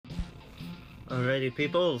Alrighty,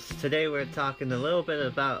 peoples. Today we're talking a little bit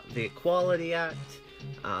about the Equality Act,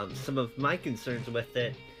 some of my concerns with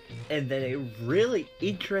it, and then a really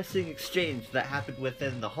interesting exchange that happened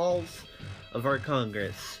within the halls of our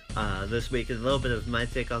Congress this week, and a little bit of my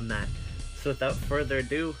take on that. So without further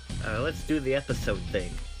ado, let's do the episode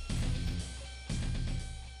thing.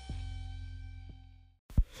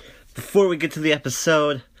 Before we get to the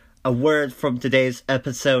episode, a word from today's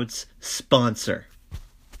episode's sponsor.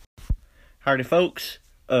 Howdy folks,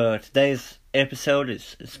 today's episode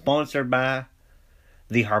is sponsored by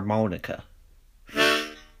the harmonica.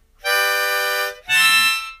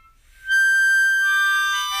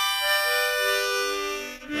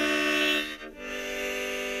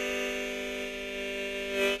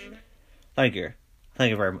 Thank you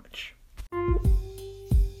very much.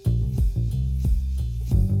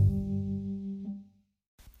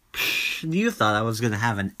 You thought I was going to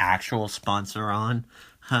have an actual sponsor on?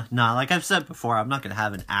 No, like I've said before, I'm not going to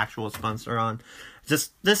have an actual sponsor on.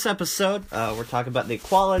 Just this episode, we're talking about the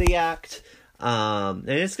Equality Act, and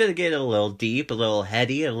it's going to get a little deep, a little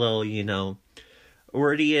heady, a little,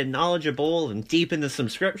 wordy and knowledgeable and deep into some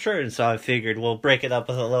scripture, and so I figured we'll break it up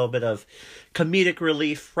with a little bit of comedic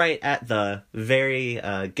relief right at the very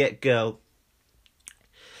get-go.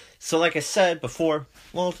 So like I said before,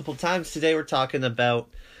 multiple times today, we're talking about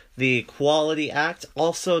the Equality Act,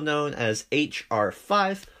 also known as H.R.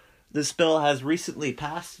 5. This bill has recently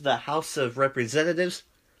passed the House of Representatives.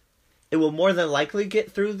 It will more than likely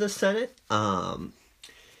get through the Senate, and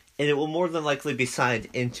it will more than likely be signed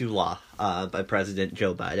into law by President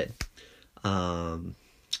Joe Biden.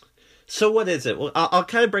 So what is it? Well, I'll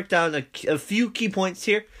kind of break down a few key points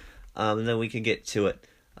here, and then we can get to it.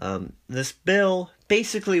 This bill,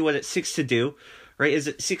 basically what it seeks to do, right, is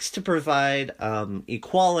it seeks to provide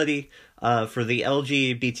equality for the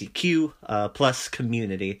LGBTQ plus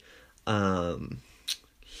community. Let's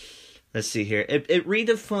see here. It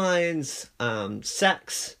redefines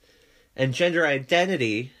sex and gender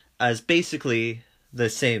identity as basically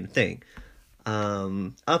the same thing.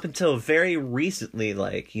 Up until very recently,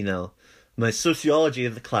 my sociology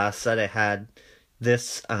of the class that I had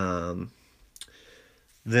this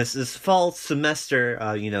fall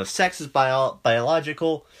semester, sex is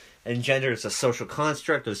biological and gender is a social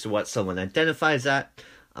construct as to what someone identifies at.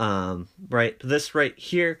 Right, this right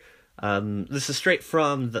here, this is straight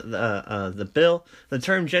from the bill. The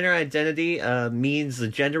term gender identity means the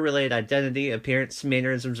gender-related identity, appearance,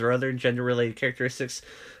 mannerisms, or other gender-related characteristics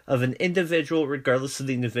of an individual, regardless of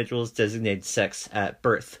the individual's designated sex at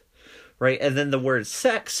birth. Right, and then the word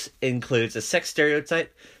sex includes a sex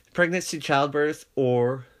stereotype, pregnancy, childbirth,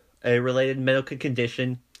 or a related medical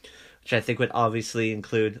condition, which I think would obviously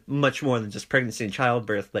include much more than just pregnancy and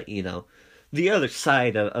childbirth, but, the other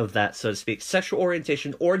side of that, so to speak, sexual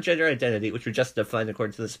orientation or gender identity, which are just defined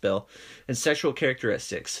according to this bill, and sexual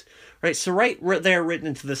characteristics. Right, so right there written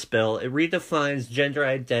into this bill, it redefines gender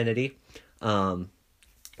identity and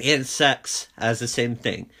sex as the same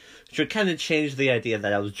thing, which would kind of change the idea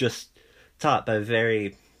that I was just taught by a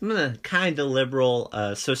very kind of liberal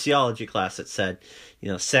sociology class that said,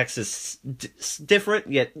 sex is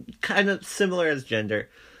different, yet kind of similar as gender.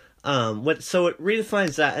 So it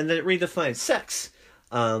redefines that, and then it redefines sex,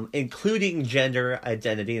 including gender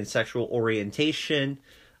identity and sexual orientation,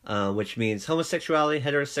 which means homosexuality,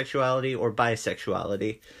 heterosexuality, or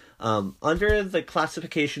bisexuality, under the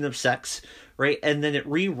classification of sex, right? And then it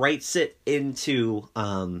rewrites it into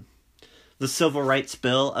the Civil Rights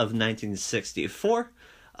Bill of 1964,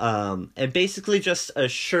 and basically just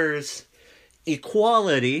assures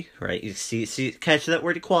equality, right? You see, catch that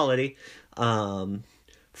word equality,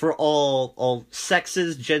 for all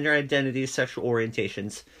sexes, gender identities, sexual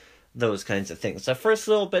orientations, those kinds of things. The first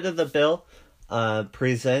little bit of the bill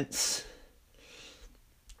presents,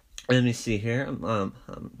 let me see here,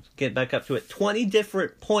 get back up to it, 20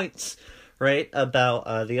 different points, right, about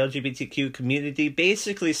the LGBTQ community,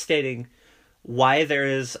 basically stating why there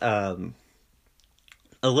is a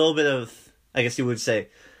little bit of, I guess you would say,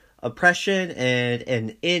 oppression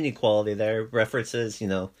and inequality there. References,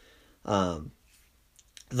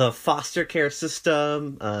 the foster care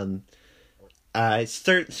system. I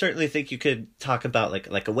certainly think you could talk about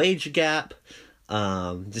like a wage gap,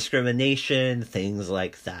 discrimination, things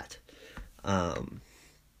like that.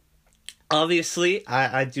 Obviously,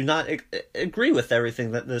 I do not agree with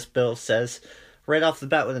everything that this bill says right off the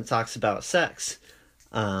bat when it talks about sex.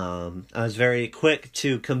 I was very quick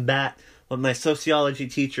to combat what my sociology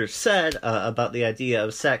teacher said about the idea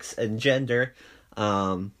of sex and gender.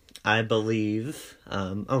 I believe,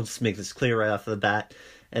 I'll just make this clear right off the bat,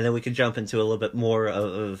 and then we can jump into a little bit more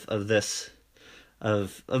of this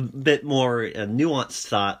of a bit more nuanced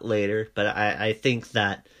thought later, but I think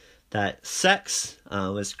that sex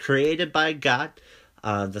was created by God.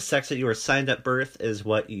 The sex that you were assigned at birth is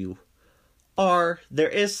what you are. There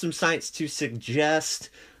is some science to suggest,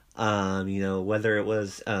 whether it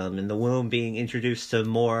was in the womb being introduced to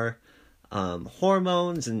more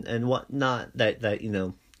hormones and whatnot,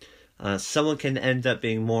 that someone can end up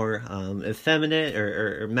being more effeminate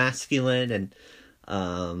or masculine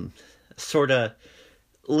and sort of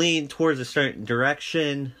lean towards a certain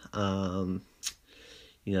direction.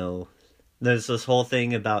 There's this whole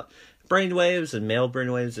thing about brainwaves and male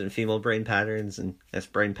brainwaves and female brain patterns, and I guess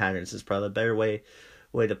brain patterns is probably a better way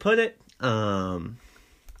to put it. But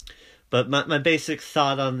my basic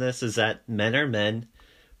thought on this is that men are men,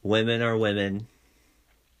 women are women,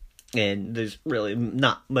 and there's really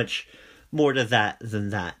not much more to that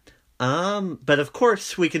than that. But of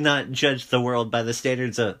course we cannot judge the world by the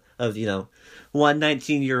standards of one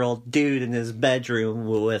 19-year-old dude in his bedroom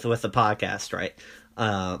with a podcast, right?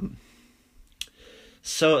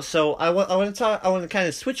 So I want to kind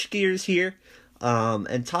of switch gears here,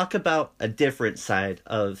 and talk about a different side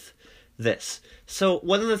of this. So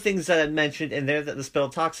one of the things that I mentioned in there that the spell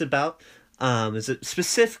talks about, is it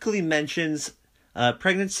specifically mentions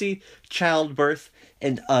pregnancy, childbirth,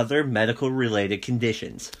 and other medical related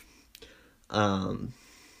conditions. When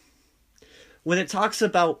it talks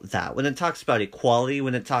about that, when it talks about equality,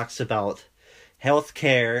 when it talks about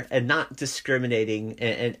healthcare and not discriminating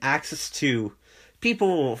and access to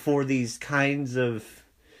people for these kinds of,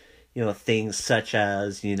 things such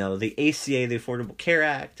as, the ACA, the Affordable Care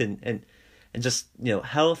Act, and just,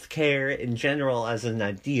 healthcare in general as an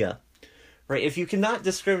idea, right? If you cannot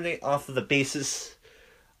discriminate off of the basis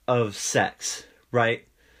of sex, right?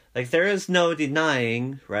 Like, there is no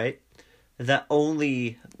denying, right, that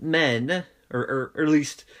only men, or at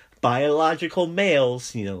least biological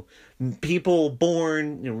males, people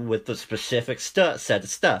born with the specific set of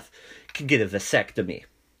stuff, can get a vasectomy,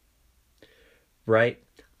 right?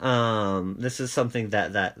 This is something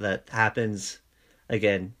that happens,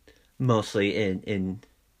 again, mostly in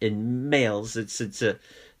males. It's a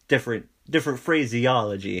different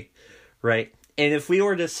phraseology, right? And if we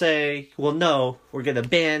were to say, well, no, we're going to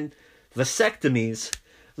ban vasectomies,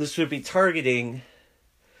 this would be targeting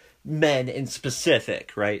men in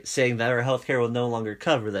specific, right? Saying that our healthcare will no longer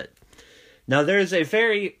cover that. Now, there's a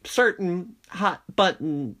very certain hot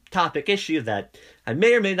button topic issue that I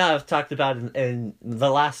may or may not have talked about in the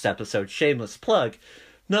last episode, shameless plug.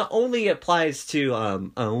 Not only applies to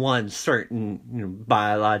one certain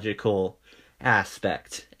biological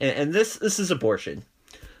aspect, and this is abortion.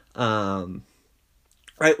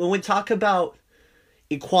 Right, when we talk about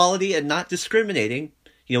equality and not discriminating,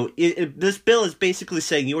 this bill is basically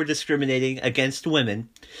saying you are discriminating against women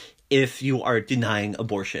if you are denying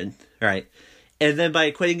abortion, right? And then by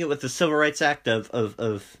equating it with the Civil Rights Act of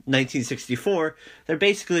 1964, they're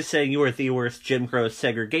basically saying you are the worst Jim Crow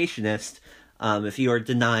segregationist if you are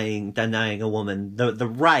denying a woman the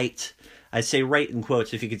right. I say right in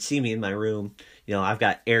quotes. If you could see me in my room, I've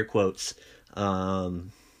got air quotes.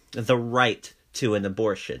 The right to an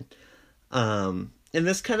abortion. And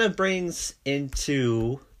this kind of brings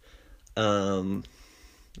into,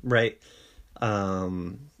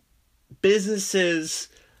 businesses,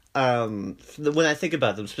 when I think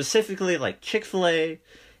about them, specifically like Chick-fil-A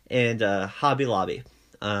and Hobby Lobby.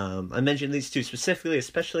 I mentioned these two specifically,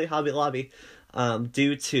 especially Hobby Lobby,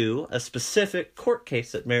 due to a specific court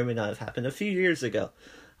case that may or may not have happened a few years ago.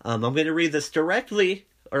 I'm going to read this directly,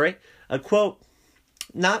 all right? A quote,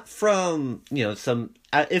 not from, some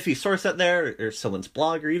iffy source out there or someone's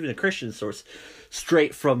blog or even a Christian source,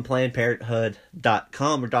 straight from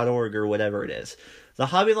PlannedParenthood.com or .org or whatever it is. The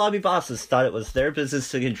Hobby Lobby bosses thought it was their business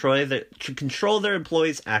to control their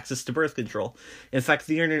employees' access to birth control. In fact,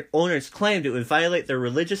 the owners claimed it would violate their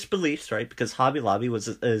religious beliefs, right? Because Hobby Lobby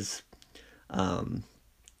is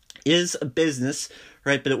a business,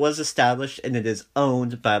 right? But it was established and it is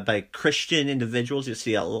owned by Christian individuals. You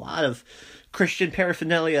see a lot of Christian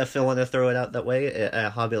paraphernalia, if I want to throw it out that way,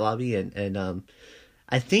 at Hobby Lobby, and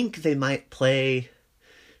I think they might play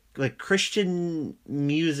like Christian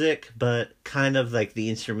music, but kind of like the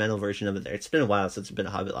instrumental version of it there. It's been a while since I've been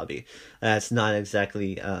to Hobby Lobby. That's not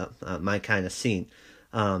exactly my kind of scene.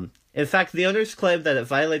 In fact, the owners claimed that it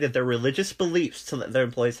violated their religious beliefs to let their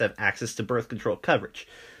employees have access to birth control coverage.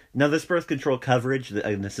 Now, this birth control coverage,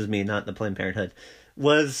 and this is me, not the Planned Parenthood,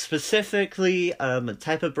 was specifically a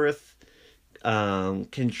type of birth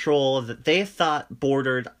control that they thought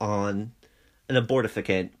bordered on an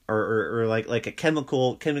abortifacient or like a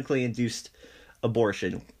chemically induced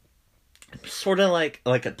abortion. sort of like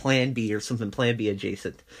a Plan B or something Plan B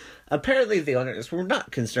adjacent. Apparently, the owners were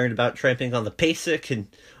not concerned about trampling on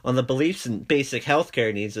the beliefs and basic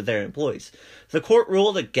healthcare needs of their employees. The court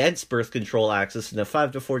ruled against birth control access in a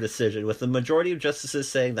 5-4 decision, with the majority of justices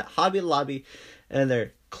saying that Hobby Lobby and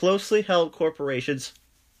their closely held corporations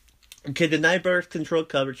can deny birth control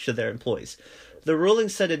coverage to their employees. The ruling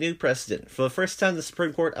set a new precedent. For the first time, the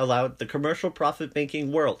Supreme Court allowed the commercial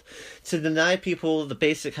profit-making world to deny people the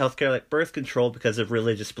basic healthcare like birth control because of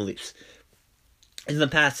religious beliefs. In the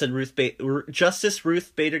past, said Justice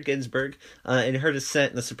Ruth Bader Ginsburg, in her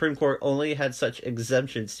dissent, the Supreme Court only had such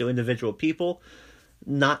exemptions to individual people,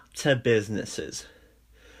 not to businesses.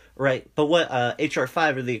 Right, but what H.R.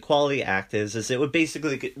 5, or the Equality Act, is it would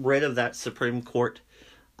basically get rid of that Supreme Court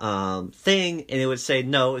thing, and it would say,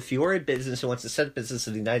 no, if you are a business who wants to set up business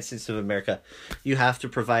in the United States of America, you have to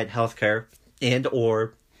provide health care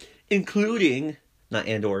including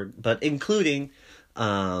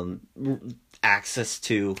access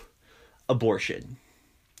to abortion.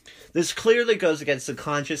 This clearly goes against the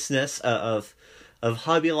consciousness of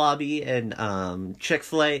Hobby Lobby and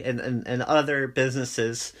Chick-fil-A and other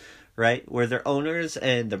businesses, right, where their owners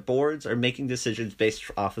and their boards are making decisions based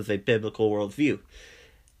off of a biblical worldview.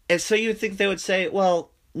 And so you would think they would say,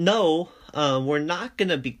 well, no, we're not going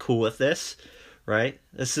to be cool with this, right?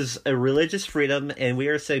 This is a religious freedom, and we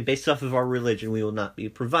are saying based off of our religion, we will not be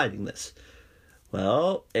providing this.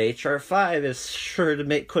 Well, H.R. 5 is sure to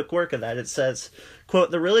make quick work of that. It says,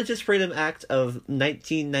 quote, "The Religious Freedom Act of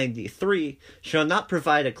 1993 shall not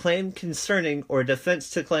provide a claim concerning or defense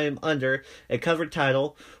to claim under a covered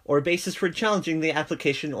title or basis for challenging the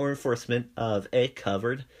application or enforcement of a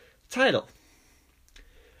covered title."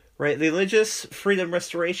 Right, the Religious Freedom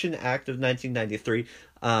Restoration Act of 1993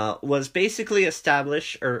 was basically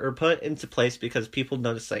established or put into place because people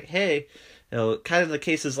noticed, like, hey, kind of the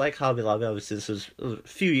cases like Hobby Lobby, obviously this was a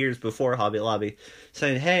few years before Hobby Lobby,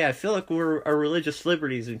 saying, hey, I feel like our religious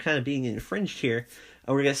liberties are kind of being infringed here,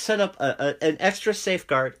 and we're going to set up an extra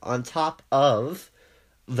safeguard on top of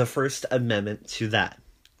the First Amendment to that.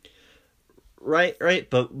 Right,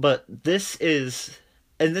 but this is,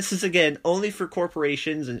 and this is, again, only for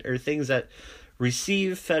corporations or things that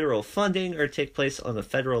receive federal funding or take place on the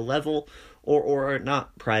federal level or are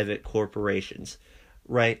not private corporations.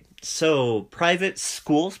 Right, so private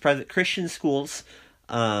Christian schools,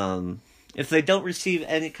 if they don't receive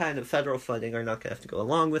any kind of federal funding, are not going to have to go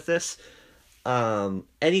along with this.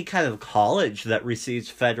 Any kind of college that receives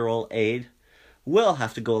federal aid will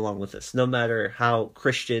have to go along with this, no matter how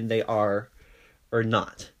Christian they are or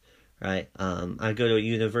not. Right, I go to a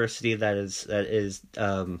university that is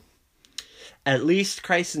at least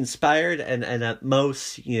Christ inspired, and at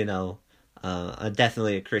most,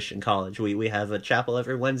 definitely a Christian college. We have a chapel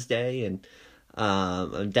every Wednesday, and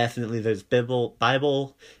definitely there's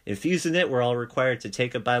Bible infused in it. We're all required to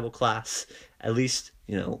take a Bible class, at least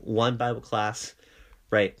one Bible class,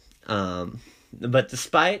 right? But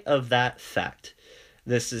despite of that fact,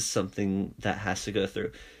 this is something that has to go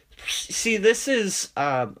through. See, this is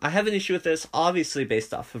I have an issue with this, obviously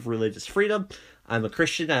based off of religious freedom. I'm a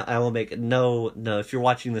Christian. I will make no, if you're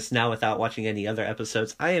watching this now without watching any other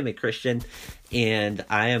episodes, I am a Christian, and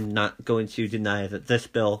I am not going to deny that this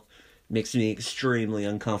bill makes me extremely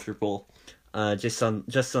uncomfortable, just on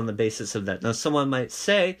the basis of that. Now, someone might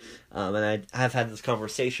say, and I have had this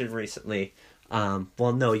conversation recently,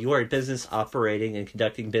 well, no, you are a business operating and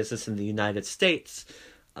conducting business in the United States.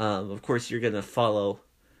 Of course, you're going to follow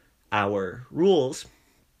our rules,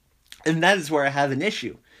 and that is where I have an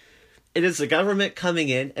issue. It is the government coming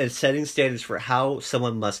in and setting standards for how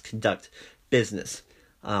someone must conduct business,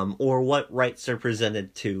 or what rights are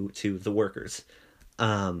presented to the workers.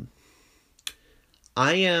 I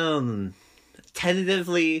am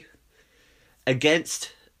tentatively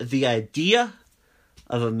against the idea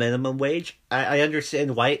of a minimum wage. I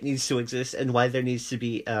understand why it needs to exist and why there needs to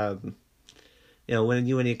be, when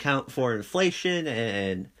you account for inflation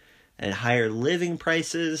and higher living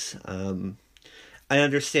prices. I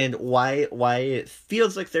understand why it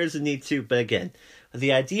feels like there's a need to, but again,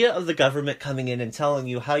 the idea of the government coming in and telling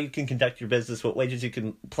you how you can conduct your business, what wages you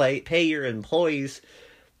can pay your employees,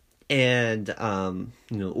 and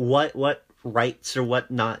what rights or what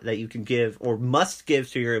not that you can give or must give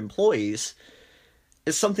to your employees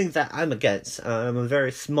is something that I'm against. I'm a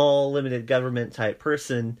very small, limited government type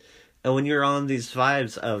person, and when you're on these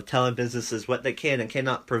vibes of telling businesses what they can and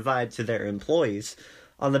cannot provide to their employees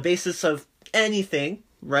on the basis of anything,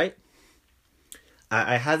 right?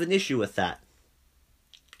 I have an issue with that.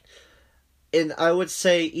 And I would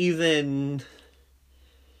say even,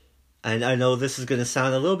 and I know this is going to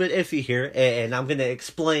sound a little bit iffy here, and I'm going to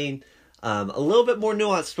explain A little bit more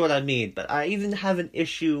nuanced what I mean, but I even have an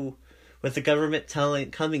issue with the government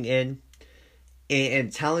coming in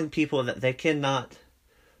and telling people that they cannot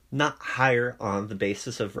not hire on the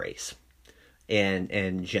basis of race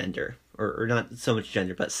and gender, or not so much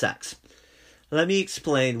gender, but sex. Let me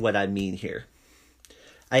explain what I mean here.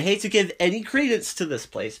 I hate to give any credence to this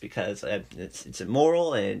place because it's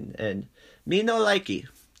immoral and me no likey.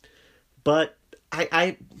 But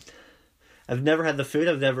I've never had the food.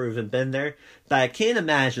 I've never even been there. But I can't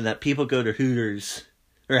imagine that people go to Hooters,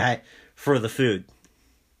 right, for the food.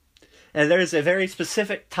 And there's a very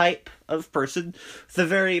specific type of person with a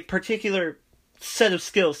very particular set of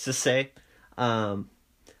skills to say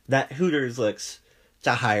that Hooters looks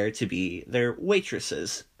to hire to be their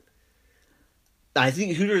waitresses. I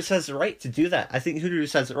think Hooters has the right to do that. I think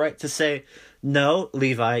Hooters has the right to say, no,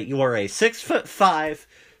 Levi, you are a 6'5",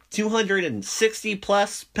 260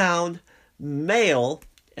 plus pound male,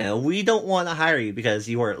 and we don't want to hire you because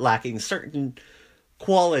you are lacking certain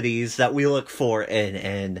qualities that we look for in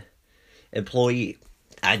an employee.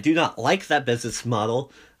 I do not like that business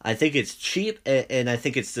model. I think it's cheap, and I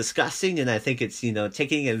think it's disgusting, and I think it's,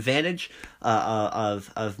 taking advantage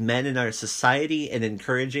of men in our society and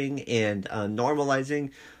encouraging and normalizing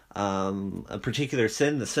a particular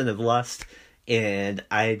sin, the sin of lust, and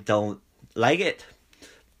I don't like it.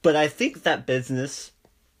 But I think that business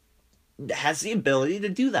has the ability to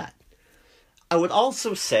do that. I would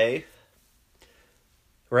also say,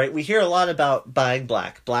 right, we hear a lot about buying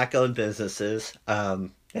black-owned businesses. I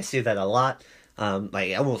see that a lot.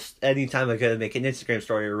 Like almost any time I go to make an Instagram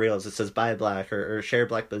story or Reels, it says buy black or share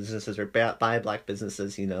black businesses or buy black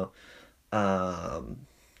businesses, And I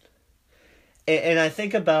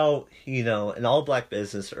think about, an all black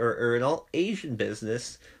business or an all Asian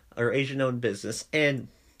business or Asian owned business. And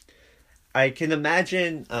I can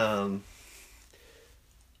imagine a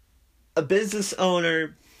business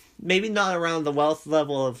owner, maybe not around the wealth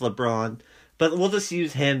level of LeBron, but we'll just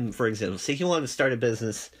use him for example. Say he wanted to start a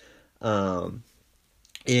business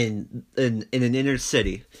in an inner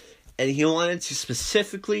city, and he wanted to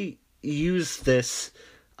specifically use this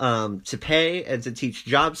to pay and to teach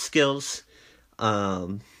job skills,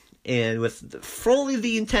 and with fully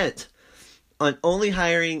the intent on only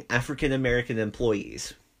hiring African American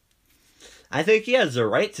employees. I think he has the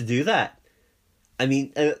right to do that. I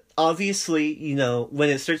mean, obviously, when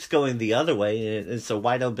it starts going the other way, and it's a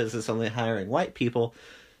white-owned business only hiring white people,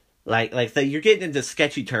 like that, you're getting into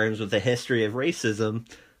sketchy terms with the history of racism.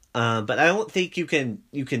 But I don't think you can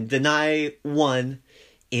deny one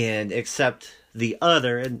and accept the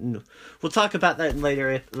other. And we'll talk about that in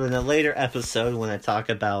a later episode when I talk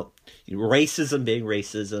about racism being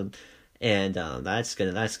racism. And that's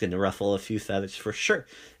gonna ruffle a few feathers for sure,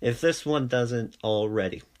 if this one doesn't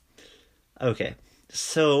already. Okay,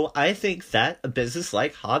 so I think that a business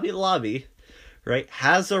like Hobby Lobby, right,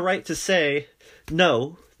 has the right to say,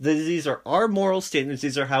 no, these are our moral standards,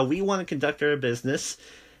 these are how we want to conduct our business,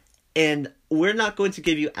 and we're not going to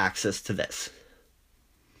give you access to this.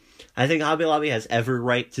 I think Hobby Lobby has every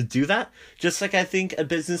right to do that, just like I think a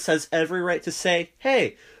business has every right to say,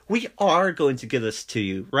 hey, we are going to give this to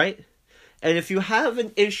you, right? And if you have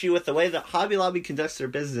an issue with the way that Hobby Lobby conducts their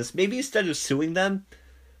business, maybe instead of suing them,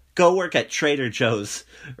 go work at Trader Joe's,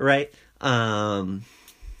 right?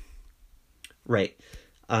 Right.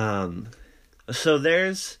 So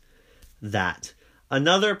there's that.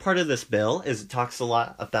 Another part of this bill is it talks a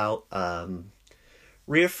lot about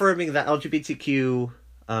reaffirming that LGBTQ,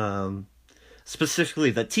 specifically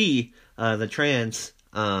the T, the trans,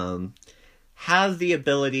 have the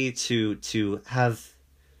ability to have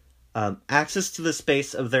access to the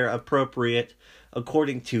space of their appropriate,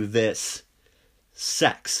 according to this,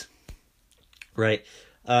 sex. Right?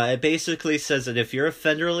 It basically says that if you're a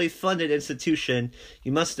federally funded institution,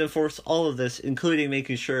 you must enforce all of this, including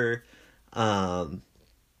making sure that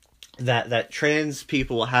trans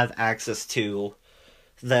people will have access to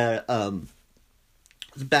the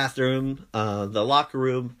bathroom, the locker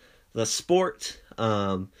room, the sport,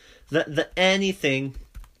 the anything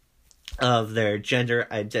of their gender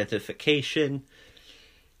identification.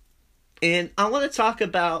 And I want to talk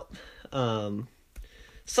about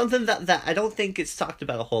something that I don't think gets talked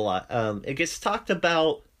about a whole lot. It gets talked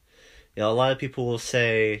about, a lot of people will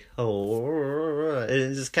say,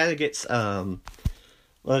 it just kind of gets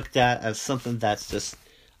looked at as something that's just,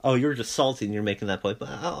 you're just salty and you're making that point. But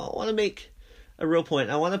I want to make a real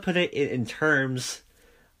point. I want to put it in terms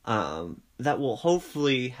that will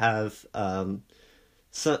hopefully have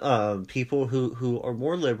some people who are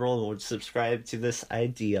more liberal and would subscribe to this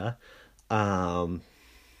idea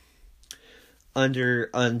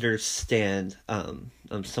understand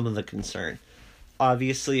some of the concern.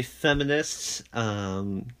 Obviously, feminists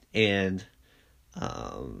and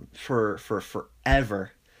for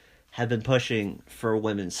forever have been pushing for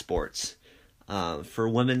women's sports, for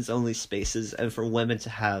women's only spaces, and for women to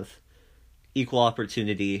have equal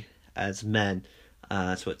opportunity as men.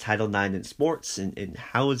 That's what Title IX in sports and in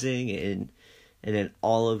housing and in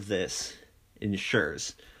all of this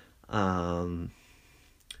ensures.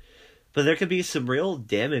 But there could be some real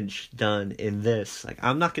damage done in this. Like,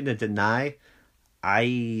 I'm not going to deny,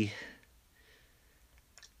 on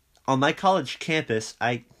my college campus,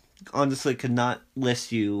 I honestly could not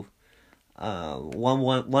list you one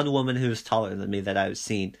woman who's taller than me that I've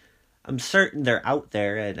seen. I'm certain they're out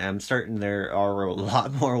there, and I'm certain there are a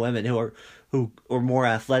lot more women who are more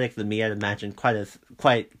athletic than me. I'd imagine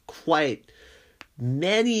quite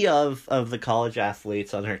many of the college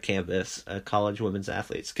athletes on our campus, college women's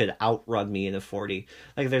athletes, could outrun me in a 40.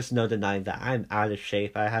 Like, there's no denying that. I'm out of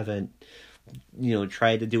shape. I haven't,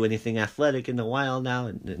 tried to do anything athletic in a while now,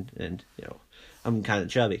 and I'm kind of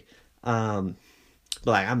chubby. But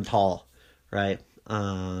like, I'm tall, right?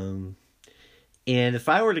 And if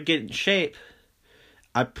I were to get in shape,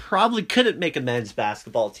 I probably couldn't make a men's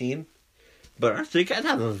basketball team, but I think I'd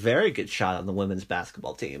have a very good shot on the women's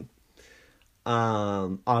basketball team.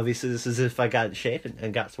 Obviously this is if I got in shape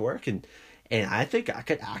and got to work, and I think I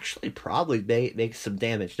could actually probably make some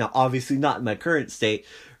damage. Now, obviously not in my current state,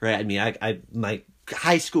 right? I mean, my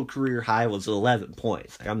high school career high was 11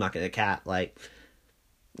 points. Like, I'm not gonna cap, like,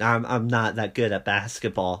 I'm not that good at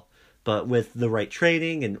basketball, but with the right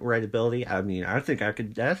training and right ability, I mean, I think I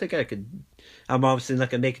could. I'm obviously not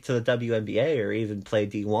gonna make it to the WNBA or even play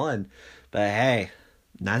D1, but hey,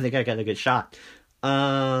 I think I got a good shot.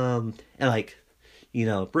 And like,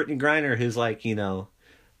 Brittany Griner, who's like,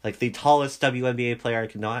 like the tallest WNBA player I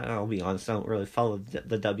can know. I'll be honest, I don't really follow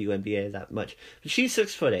the WNBA that much, but she's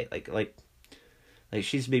 6'8", like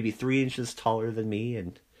she's maybe 3 inches taller than me,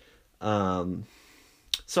 and so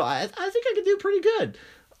I think I could do pretty good.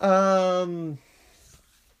 But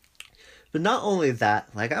not only that,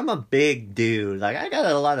 like, I'm a big dude. Like, I got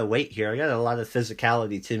a lot of weight here. I got a lot of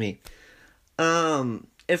physicality to me.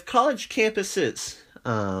 If college campuses,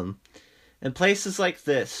 and places like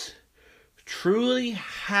this truly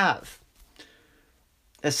have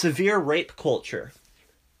a severe rape culture,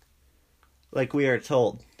 like we are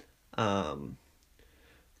told,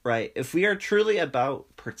 right? If we are truly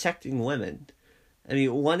about protecting women, I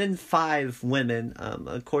mean, 1 in 5 women,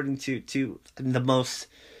 according to the most,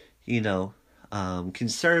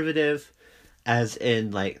 conservative, as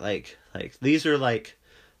in like these are like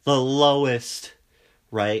the lowest,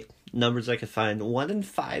 right, numbers I could find. 1 in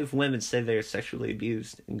 5 women say they're sexually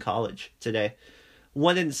abused in college today.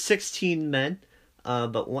 1 in 16 men,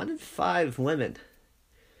 but 1 in 5 women.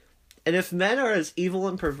 And if men are as evil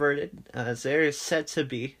and perverted as they're said to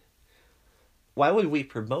be, why would we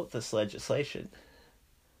promote this legislation?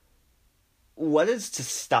 What is to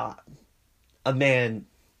stop a man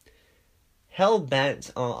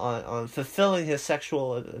hell-bent on fulfilling his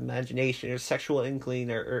sexual imagination or sexual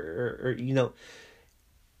inkling or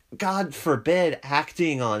God forbid,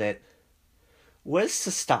 acting on it? What is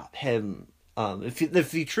to stop him,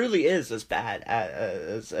 if he truly is as bad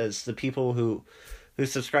as the people who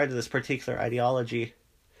subscribe to this particular ideology?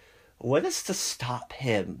 What is to stop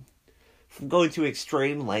him from going to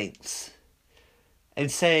extreme lengths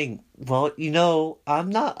and saying, well, I'm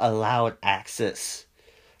not allowed access,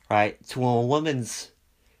 right, to a woman's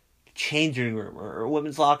changing room or a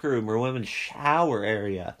women's locker room or a women's shower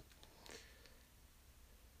area?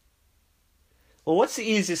 Well, what's the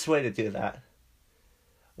easiest way to do that?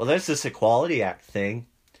 Well, there's this Equality Act thing.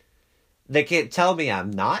 They can't tell me I'm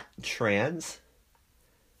not trans.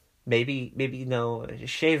 Maybe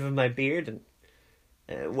shave my beard and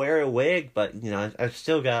wear a wig, but I've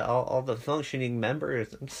still got all the functioning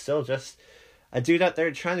members. I'm still just a dude out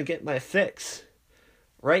there trying to get my fix,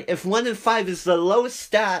 right? If 1 in 5 is the lowest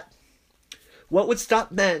stat, what would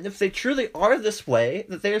stop men, if they truly are this way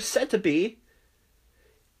that they are said to be?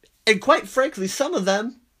 And quite frankly, some of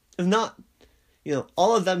them, if not,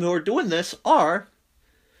 all of them who are doing this, are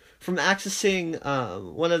from accessing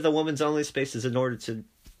one of the women's only spaces in order to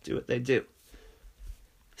do what they do.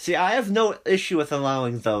 See, I have no issue with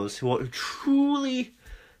allowing those who truly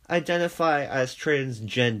identify as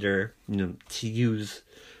transgender, to use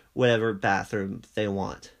whatever bathroom they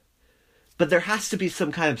want. But there has to be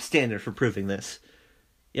some kind of standard for proving this.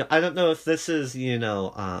 I don't know if this is,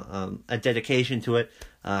 a dedication to it,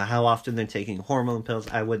 how often they're taking hormone pills.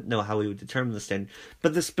 I wouldn't know how we would determine the standard.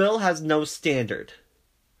 But this bill has no standard,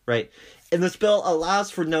 right? And this bill allows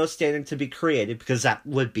for no standard to be created because that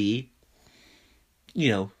would be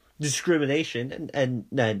discrimination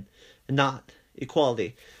and not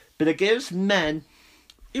equality. But it gives men,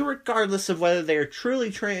 regardless of whether they are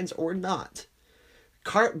truly trans or not,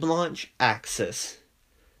 carte blanche access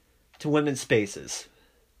to women's spaces.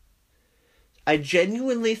 I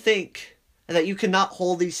genuinely think that you cannot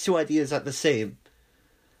hold these two ideas at the same.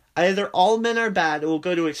 Either all men are bad and will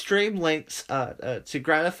go to extreme lengths to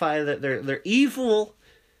gratify their evil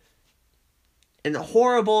and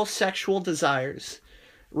horrible sexual desires.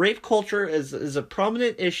 Rape culture is a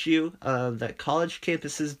prominent issue that college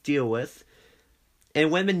campuses deal with,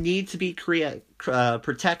 and women need to be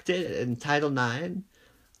protected in Title IX.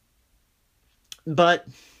 But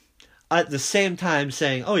at the same time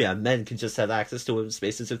saying, oh yeah, men can just have access to women's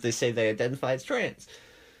spaces if they say they identify as trans.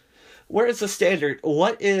 Where is the standard?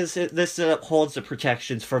 What is it this that upholds the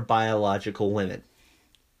protections for biological women?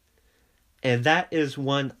 And that is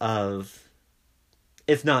one of,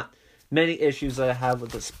 if not many issues that I have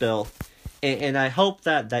with this bill. And I hope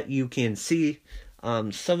that you can see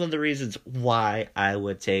some of the reasons why I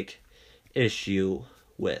would take issue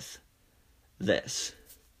with this.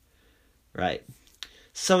 Right.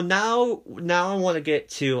 So now I want to get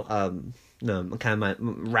to kind of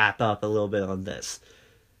wrap up a little bit on this.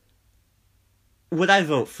 Would I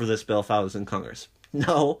vote for this bill if I was in Congress?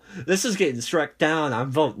 No. This is getting struck down.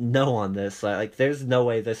 I'm voting no on this. Like, there's no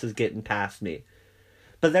way this is getting past me.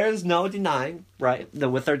 But there's no denying, right, that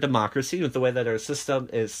with our democracy, with the way that our system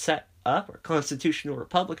is set up, our constitutional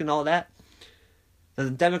republic and all that, the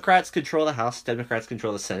Democrats control the House, Democrats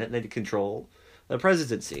control the Senate, and they control the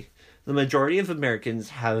presidency. The majority of Americans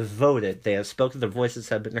have voted. They have spoken. Their voices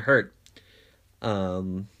have been heard.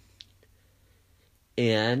 And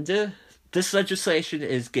this legislation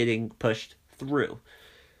is getting pushed through.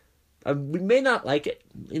 We may not like it.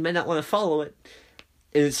 We may not want to follow it.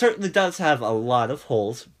 It certainly does have a lot of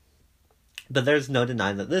holes. But there's no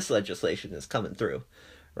denying that this legislation is coming through.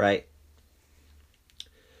 Right?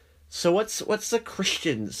 So what's the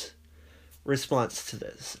Christians' response to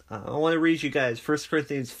this? I want to read you guys 1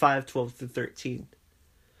 Corinthians 5:12-13.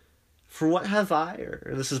 For what have I,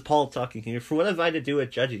 or this is Paul talking here, for what have I to do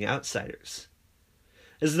with judging outsiders?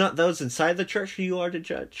 Is it not those inside the church who you are to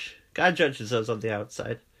judge? God judges those on the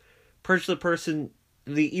outside. Purge the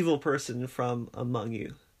evil person from among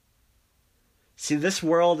you. See, this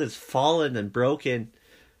world is fallen and broken.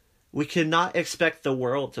 We cannot expect the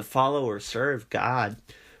world to follow or serve God.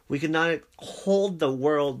 We cannot hold the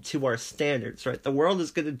world to our standards, right? The world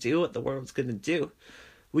is going to do what the world's going to do.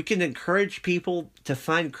 We can encourage people to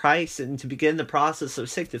find Christ and to begin the process of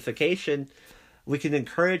sanctification. We can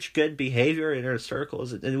encourage good behavior in our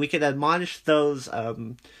circles, and we can admonish those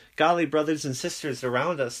godly brothers and sisters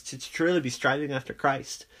around us to truly be striving after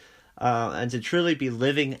Christ, and to truly be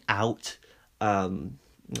living out our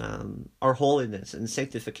holiness and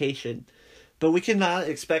sanctification. But we cannot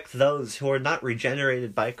expect those who are not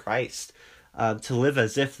regenerated by Christ to live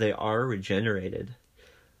as if they are regenerated.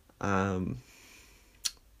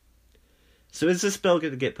 So is this bill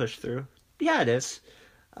going to get pushed through? Yeah, it is.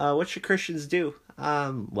 What should Christians do?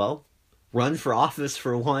 Well, run for office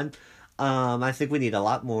for one. I think we need a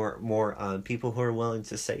lot more people who are willing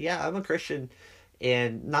to say, yeah, I'm a Christian,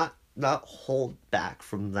 and not hold back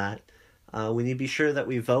from that. We need to be sure that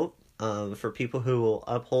we vote for people who will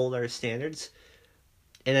uphold our standards.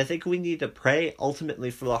 And I think we need to pray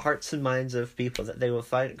ultimately for the hearts and minds of people that they will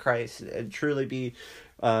find Christ and truly be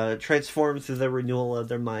transformed through the renewal of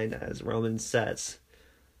their mind, as Romans says.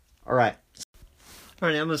 Alright,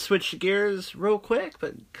 I'm going to switch gears real quick,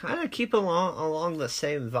 but kind of keep along the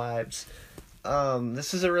same vibes.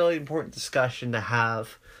 This is a really important discussion to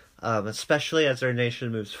have, especially as our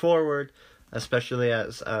nation moves forward, especially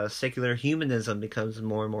as secular humanism becomes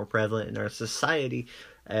more and more prevalent in our society,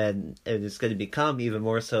 and it's going to become even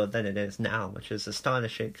more so than it is now, which is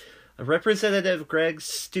astonishing. Representative Greg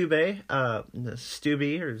Steube,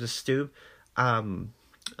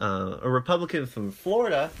 a Republican from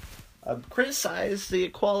Florida, criticized the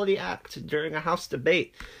Equality Act during a House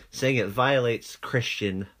debate, saying it violates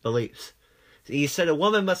Christian beliefs. He said, a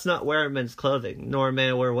woman must not wear men's clothing, nor a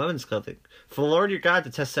man wear women's clothing, for the Lord your God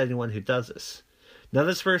detests anyone who does this. Now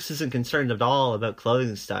this verse isn't concerned at all about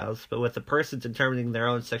clothing styles, but with the person determining their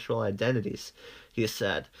own sexual identities, he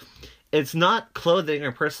said. It's not clothing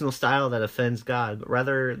or personal style that offends God, but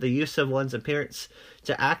rather the use of one's appearance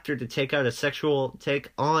to act or to take on a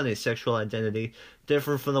sexual identity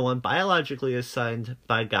different from the one biologically assigned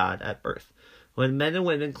by God at birth. When men and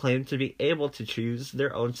women claim to be able to choose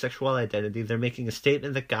their own sexual identity, they're making a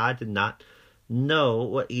statement that God did not know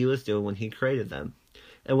what he was doing when he created them.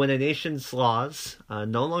 And when a nation's laws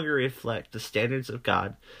no longer reflect the standards of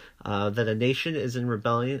God, that a nation is in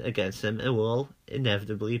rebellion against him and will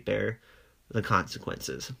inevitably bear the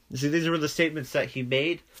consequences. See, these were the statements that he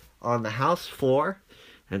made on the House floor.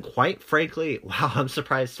 And quite frankly, wow, I'm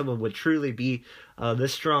surprised someone would truly be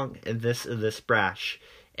this strong and this brash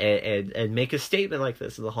and make a statement like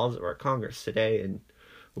this in the halls of our Congress today. And,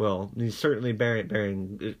 well, he's certainly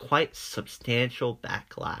bearing quite substantial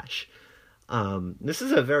backlash. This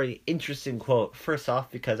is a very interesting quote. First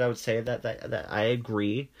off, because I would say that I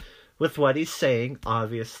agree with what he's saying,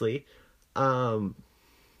 obviously. But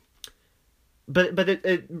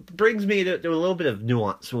it brings me to a little bit of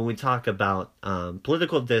nuance when we talk about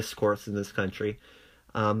political discourse in this country.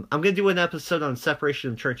 I'm going to do an episode on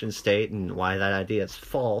separation of church and state and why that idea is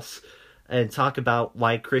false, and talk about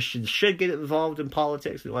why Christians should get involved in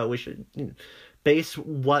politics and why we should base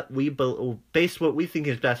what we think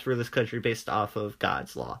is best for this country based off of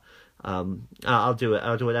God's law. I'll do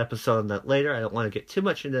an episode on that later. I don't want to get too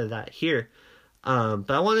much into that here, but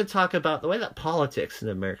I want to talk about the way that politics in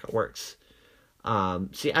America works.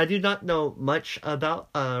 See, I do not know much about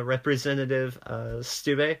Representative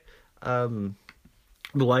Stubbe.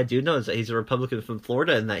 But what I do know is that he's a Republican from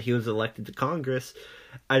Florida and that he was elected to Congress.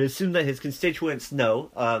 I'd assume that his constituents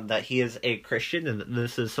know that he is a Christian and that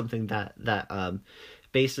this is something that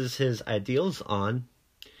bases his ideals on.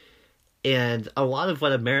 And a lot of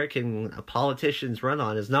what American politicians run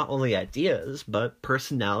on is not only ideas, but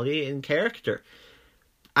personality and character.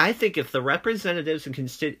 I think if the representatives and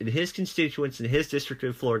his constituents in his district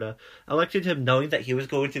in Florida elected him knowing that he was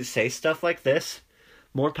going to say stuff like this,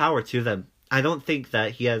 more power to them. I don't think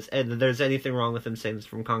that there's anything wrong with him saying this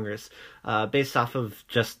from Congress, based off of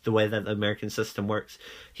just the way that the American system works.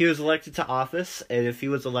 He was elected to office, and if he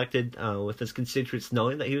was elected with his constituents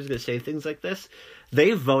knowing that he was going to say things like this,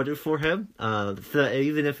 they voted for him,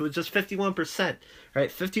 even if it was just 51%, right?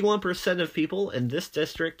 51% of people in this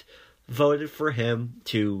district voted for him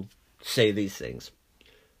to say these things,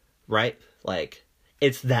 right? Like,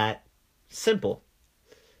 it's that simple.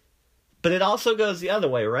 But it also goes the other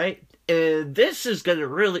way, right? And this is going to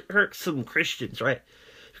really hurt some Christians, right?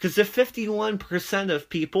 Because if 51% of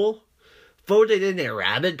people voted in a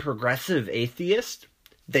rabid progressive atheist,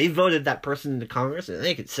 they voted that person into Congress, and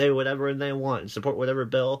they could say whatever they want and support whatever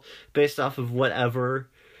bill based off of whatever,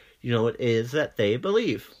 it is that they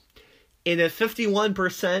believe. And if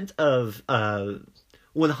 51% of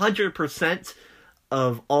 100%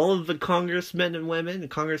 of all of the congressmen and women, the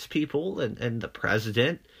congress people, and the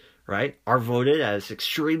president, right, are voted as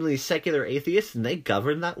extremely secular atheists and they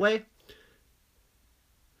govern that way,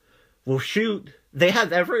 well, shoot, they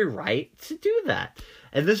have every right to do that.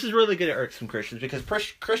 And this is really going to irk some Christians, because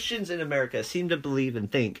Christians in America seem to believe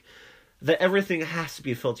and think that everything has to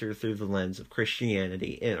be filtered through the lens of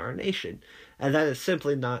Christianity in our nation. And that is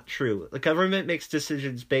simply not true. The government makes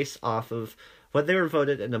decisions based off of what they were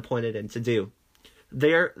voted and appointed in to do.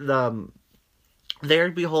 They're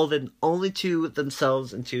beholden only to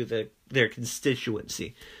themselves and to their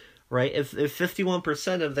constituency, right? If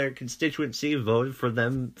 51% of their constituency voted for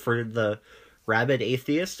the rabid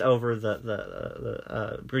atheist over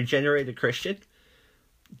the regenerated Christian,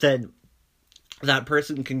 then that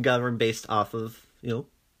person can govern based off of,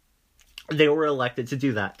 they were elected to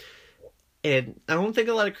do that. And I don't think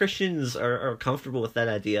a lot of Christians are comfortable with that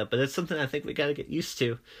idea, but it's something I think we got to get used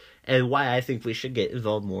to, and why I think we should get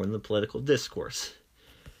involved more in the political discourse.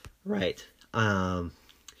 Right. And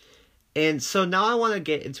so now I want to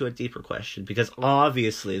get into a deeper question, because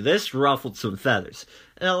obviously this ruffled some feathers,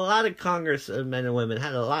 and a lot of congressmen and women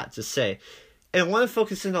had a lot to say. And I want to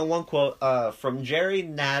focus in on one quote from Jerry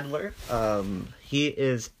Nadler. He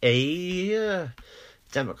is a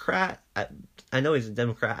Democrat. I know he's a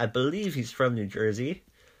Democrat. I believe he's from New Jersey.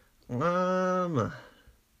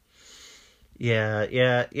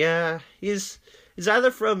 Yeah. He's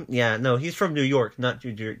either from... Yeah, no, he's from New York, not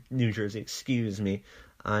New Jersey. Excuse me.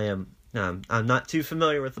 I'm not too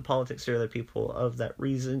familiar with the politics or the people of that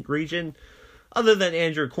region, other than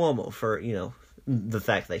Andrew Cuomo, for, the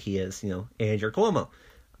fact that he is, Andrew Cuomo.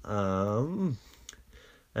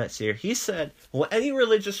 Let's see here. He said, what any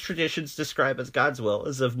religious traditions describe as God's will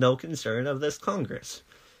is of no concern of this Congress.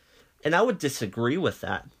 And I would disagree with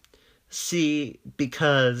that. See,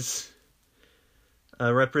 because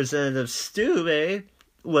Representative Stubbe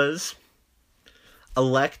was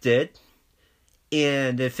elected,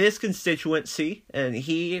 and if his constituency, and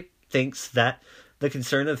he thinks that the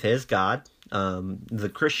concern of his God,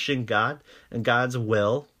 the Christian God, and God's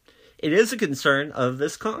will, it is a concern of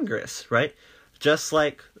this Congress, right? just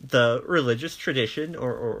like the religious tradition,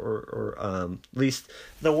 or at least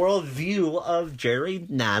the worldview of Jerry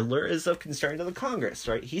Nadler is of concern to the Congress,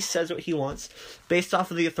 right? He says what he wants based off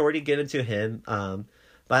of the authority given to him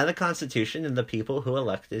by the Constitution and the people who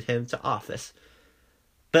elected him to office.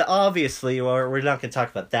 But obviously, we're not going to talk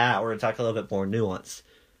about that. We're going to talk a little bit more nuance.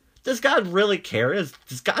 Does God really care?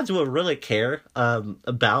 Does God's will really care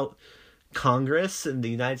about Congress and the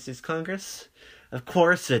United States Congress? Of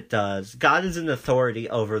course it does. God is an authority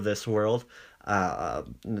over this world.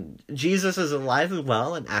 Jesus is alive and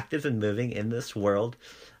well and active and moving in this world.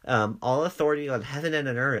 All authority on heaven and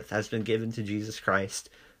on earth has been given to Jesus Christ.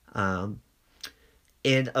 And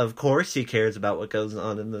of course he cares about what goes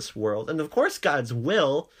on in this world. And of course God's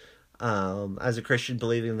will, as a Christian,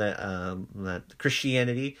 believing that that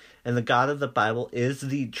Christianity and the God of the Bible is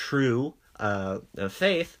the true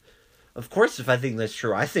faith. Of course, if I think that's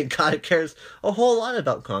true, I think God cares a whole lot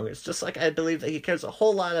about Congress, just like I believe that he cares a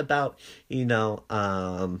whole lot about,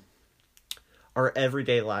 our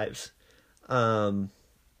everyday lives. I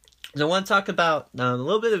want to talk about a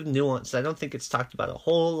little bit of nuance. I don't think it's talked about a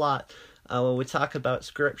whole lot when we talk about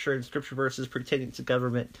Scripture and Scripture verses pertaining to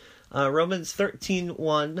government. Romans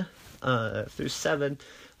 13:1 through 7.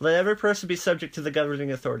 Let every person be subject to the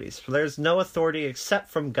governing authorities, for there is no authority except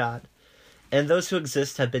from God, and those who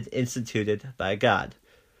exist have been instituted by God.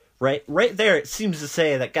 Right there, it seems to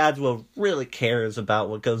say that God's will really cares about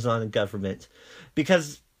what goes on in government.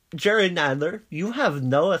 Because, Jerry Nadler, you have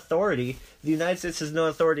no authority. The United States has no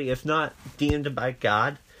authority if not deemed by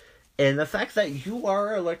God. And the fact that you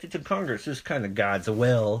are elected to Congress is kind of God's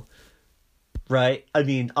will. Right? I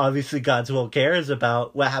mean, obviously God's will cares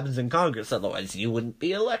about what happens in Congress. Otherwise, you wouldn't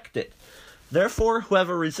be elected. Therefore,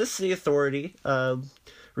 whoever resists the authority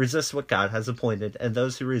resist what God has appointed, and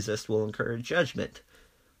those who resist will incur judgment.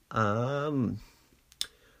 We'll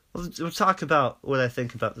talk about what I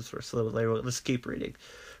think about this verse a little bit later. Let's keep reading.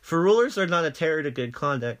 For rulers are not a terror to good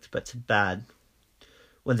conduct, but to bad,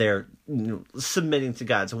 when they're submitting to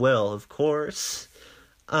God's will, of course.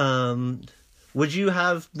 Would you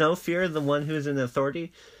have no fear of the one who is in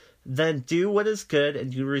authority? Then do what is good,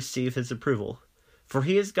 and you receive his approval. For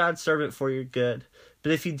he is God's servant for your good.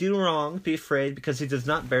 But if you do wrong, be afraid, because he does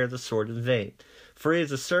not bear the sword in vain. For he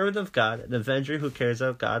is a servant of God, an avenger who carries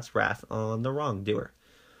out God's wrath on the wrongdoer.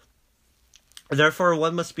 Therefore,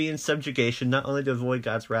 one must be in subjugation, not only to avoid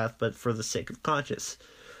God's wrath, but for the sake of conscience.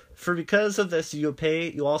 For because of this, you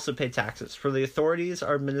also pay taxes. For the authorities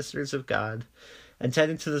are ministers of God, and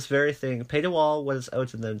tending to this very thing, pay to all what is owed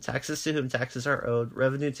to them, taxes to whom taxes are owed,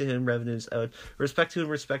 revenue to whom revenue is owed, respect to whom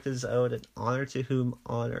respect is owed, and honor to whom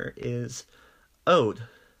honor is owed.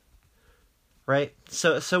 Right?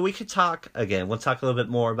 So we could talk, again, we'll talk a little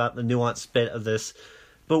bit more about the nuanced bit of this,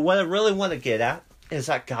 but what I really want to get at is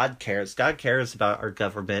that God cares. God cares about our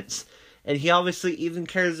governments, and he obviously even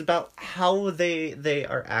cares about how they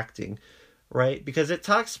are acting. Right? Because it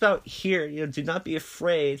talks about here, do not be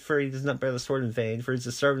afraid, for he does not bear the sword in vain, for he's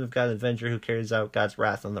a servant of God, an avenger who carries out God's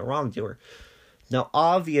wrath on the wrongdoer. Now,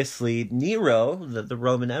 obviously, Nero, the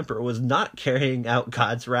Roman emperor, was not carrying out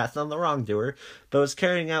God's wrath on the wrongdoer, but was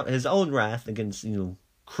carrying out his own wrath against,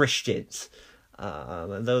 Christians,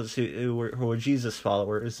 and those who were Jesus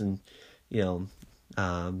followers, and, the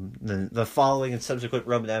following and subsequent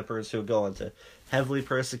Roman emperors who would go on to heavily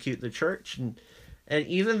persecute the church, and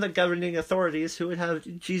even the governing authorities who would have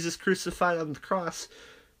Jesus crucified on the cross.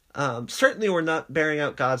 Certainly we're not bearing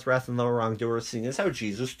out God's wrath on the wrongdoer, seeing as how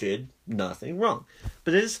Jesus did nothing wrong.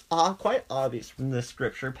 But it is quite obvious from this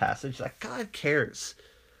scripture passage that God cares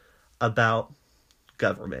about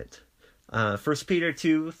government. 1 Peter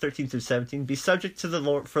 2:13-17, be subject to the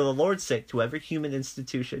Lord for the Lord's sake to every human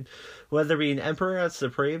institution, whether be an emperor as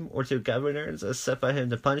supreme or to governors as set by him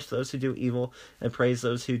to punish those who do evil and praise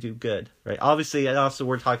those who do good. Right? Obviously, and also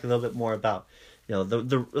we're talking a little bit more about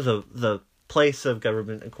the place of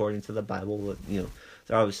government according to the Bible.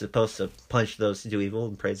 They're obviously supposed to punish those who do evil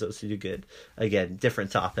and praise those who do good. Again,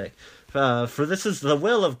 different topic. For this is the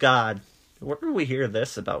will of God. Where do we hear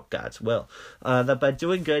this about God's will? That by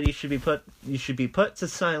doing good you should be put to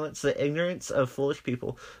silence the ignorance of foolish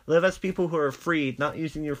people. Live as people who are freed, not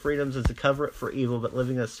using your freedoms as a cover-up for evil, but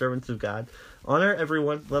living as servants of God. Honor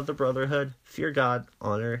everyone, love the brotherhood, fear God,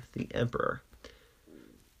 honor the emperor.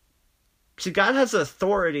 See, God has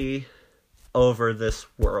authority over this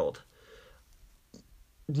world.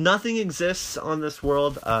 Nothing exists on this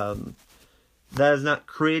world that is not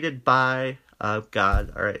created by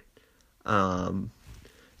God. All right.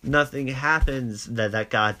 Nothing happens that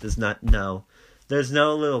God does not know. There's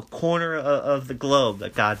no little corner of the globe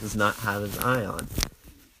that God does not have his eye on.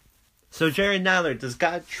 So, Jerry Nadler, does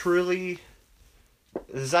God truly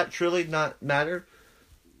Does that truly not matter?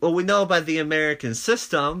 Well, we know by the American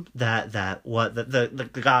system that the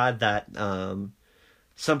God that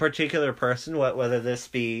some particular person, whether this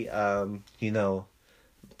be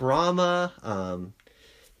Brahma,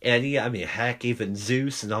 heck, even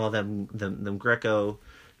Zeus and all them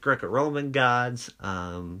Greco-Roman gods,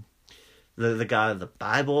 the God of the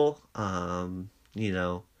Bible,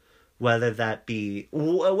 whether that be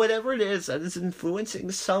whatever it is that is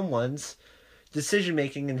influencing someone's decision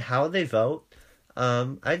making and how they vote,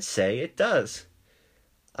 I'd say it does.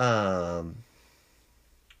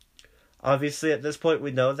 Obviously, at this point,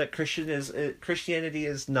 we know that Christianity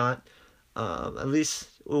is not, at least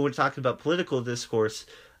when we're talking about political discourse,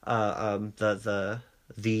 the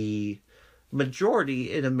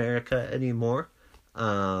majority in America anymore.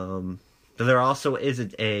 But there also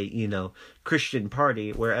isn't a Christian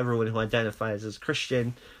party where everyone who identifies as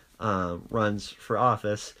Christian runs for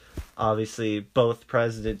office. Obviously, both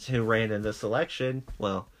presidents who ran in this election,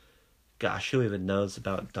 well, gosh, who even knows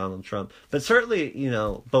about Donald Trump? But certainly,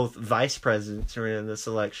 both vice presidents who ran in this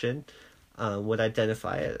election would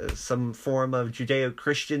identify as some form of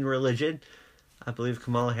Judeo-Christian religion. I believe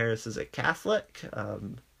Kamala Harris is a Catholic.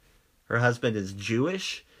 Her husband is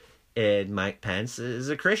Jewish. And Mike Pence is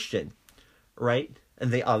a Christian, right?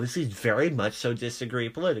 And they obviously very much so disagree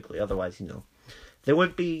politically. Otherwise, they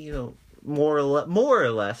wouldn't be, more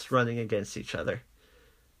or less running against each other.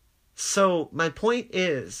 So my point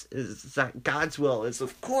is that God's will is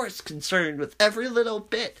of course concerned with every little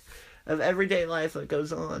bit of everyday life that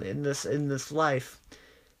goes on in this life.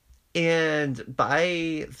 And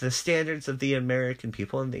by the standards of the American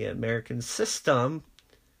people and the American system,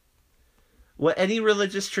 what any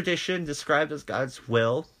religious tradition described as God's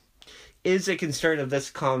will is a concern of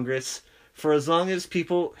this Congress for as long as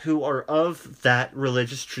people who are of that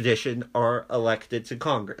religious tradition are elected to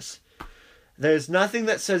Congress. There's nothing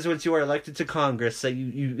that says once you are elected to Congress that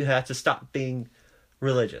you have to stop being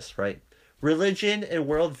religious, right? Religion and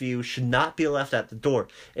worldview should not be left at the door.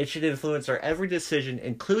 It should influence our every decision,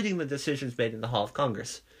 including the decisions made in the Hall of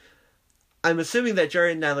Congress. I'm assuming that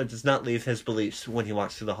Jerry Nadler does not leave his beliefs when he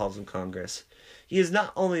walks through the halls of Congress. He is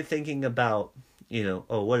not only thinking about,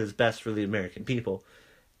 what is best for the American people.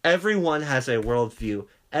 Everyone has a worldview.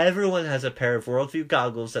 Everyone has a pair of worldview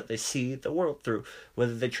goggles that they see the world through,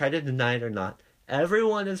 whether they try to deny it or not.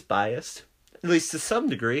 Everyone is biased, at least to some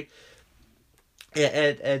degree.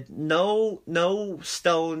 And no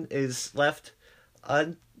stone is left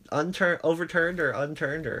overturned or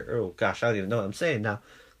unturned, or oh gosh, I don't even know what I'm saying now.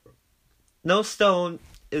 No stone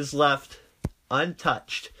is left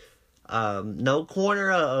untouched. No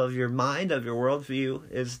corner of your mind, of your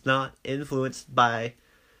worldview, is not influenced by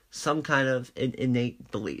some kind of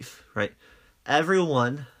innate belief, right?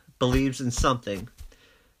 Everyone believes in something.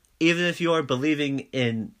 Even if you are believing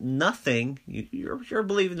in nothing, you're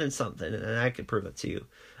believing in something, and I can prove it to you.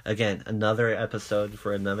 Again, another episode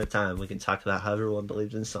for another time. We can talk about how everyone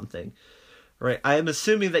believes in something, right? I am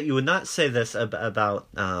assuming that you would not say this about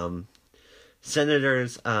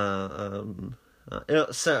senators, or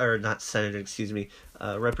not senator, excuse me,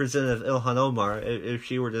 Representative Ilhan Omar, if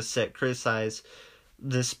she were to criticize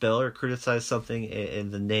this bill or criticize something in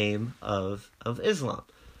the name of Islam.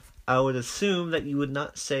 I would assume that you would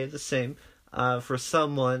not say the same for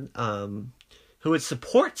someone who would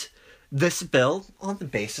support this bill on the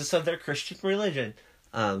basis of their Christian religion,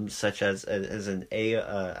 such as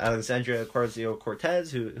Alexandria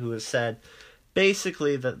Ocasio-Cortez, who has said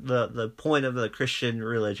basically that the point of the Christian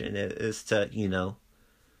religion is to,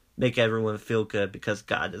 make everyone feel good because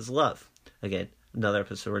God is love. Again, another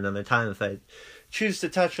episode or another time if I choose to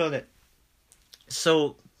touch on it.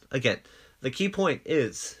 So, again, the key point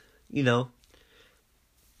is, if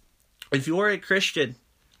you are a Christian,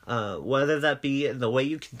 whether that be in the way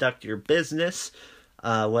you conduct your business,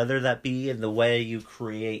 whether that be in the way you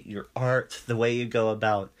create your art, the way you go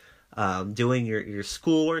about doing your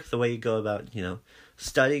schoolwork, the way you go about,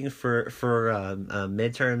 studying for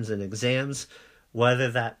midterms and exams,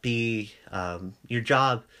 whether that be your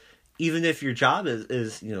job, even if your job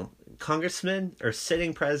is congressman or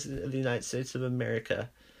sitting president of the United States of America,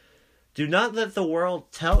 do not let the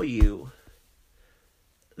world tell you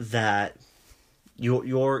that your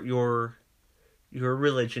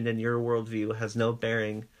religion and your worldview has no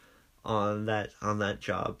bearing on that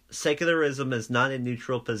job. Secularism is not a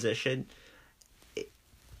neutral position,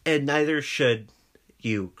 and neither should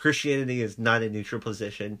you. Christianity is not a neutral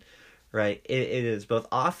position, right? It is both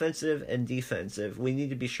offensive and defensive. We need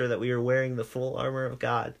to be sure that we are wearing the full armor of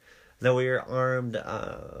God, that we are armed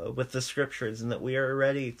with the scriptures, and that we are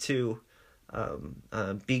ready to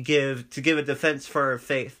give a defense for our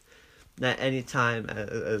faith. at any time,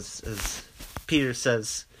 as Peter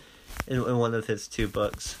says in one of his 2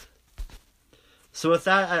 books. So with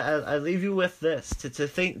that, I leave you with this, to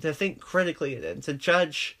think critically and to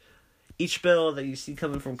judge each bill that you see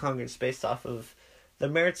coming from Congress based off of the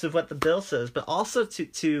merits of what the bill says, but also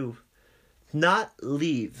to not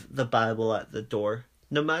leave the Bible at the door,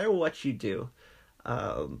 no matter what you do.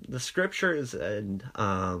 The scriptures and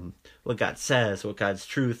what God says, what God's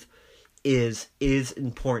truth is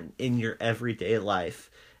important in your everyday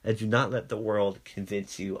life, and do not let the world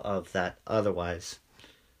convince you of that otherwise.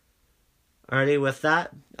 Alrighty, with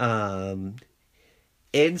that,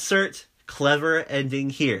 insert clever ending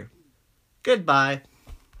here. Goodbye.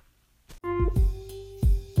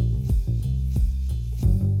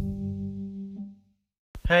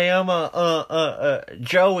 Hey,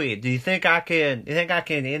 Joey, do you think I can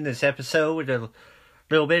end this episode with a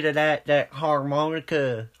little bit of that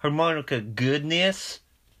harmonica goodness?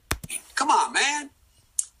 Come on, man.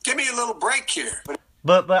 Give me a little break here.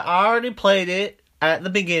 But I already played it at the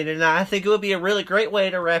beginning, and I think it would be a really great way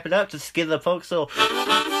to wrap it up, to give the folks a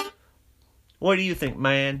little... What do you think,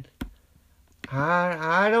 man?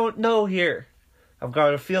 I don't know here. I've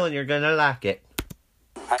got a feeling you're gonna like it.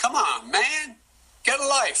 Come on, man. Get a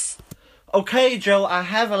life. Okay, Joe, I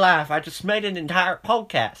have a life. I just made an entire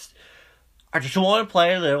podcast. I just want to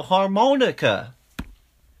play a little harmonica.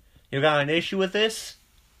 You got an issue with this?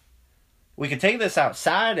 We can take this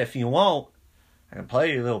outside if you want. I can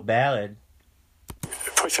play you a little ballad.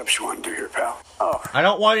 Push-ups you want to do here, pal? Oh. I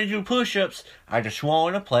don't want to do push-ups. I just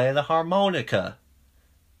want to play the harmonica.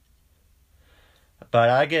 But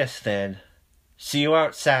I guess then, see you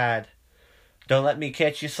outside. Don't let me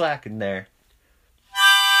catch you slacking there.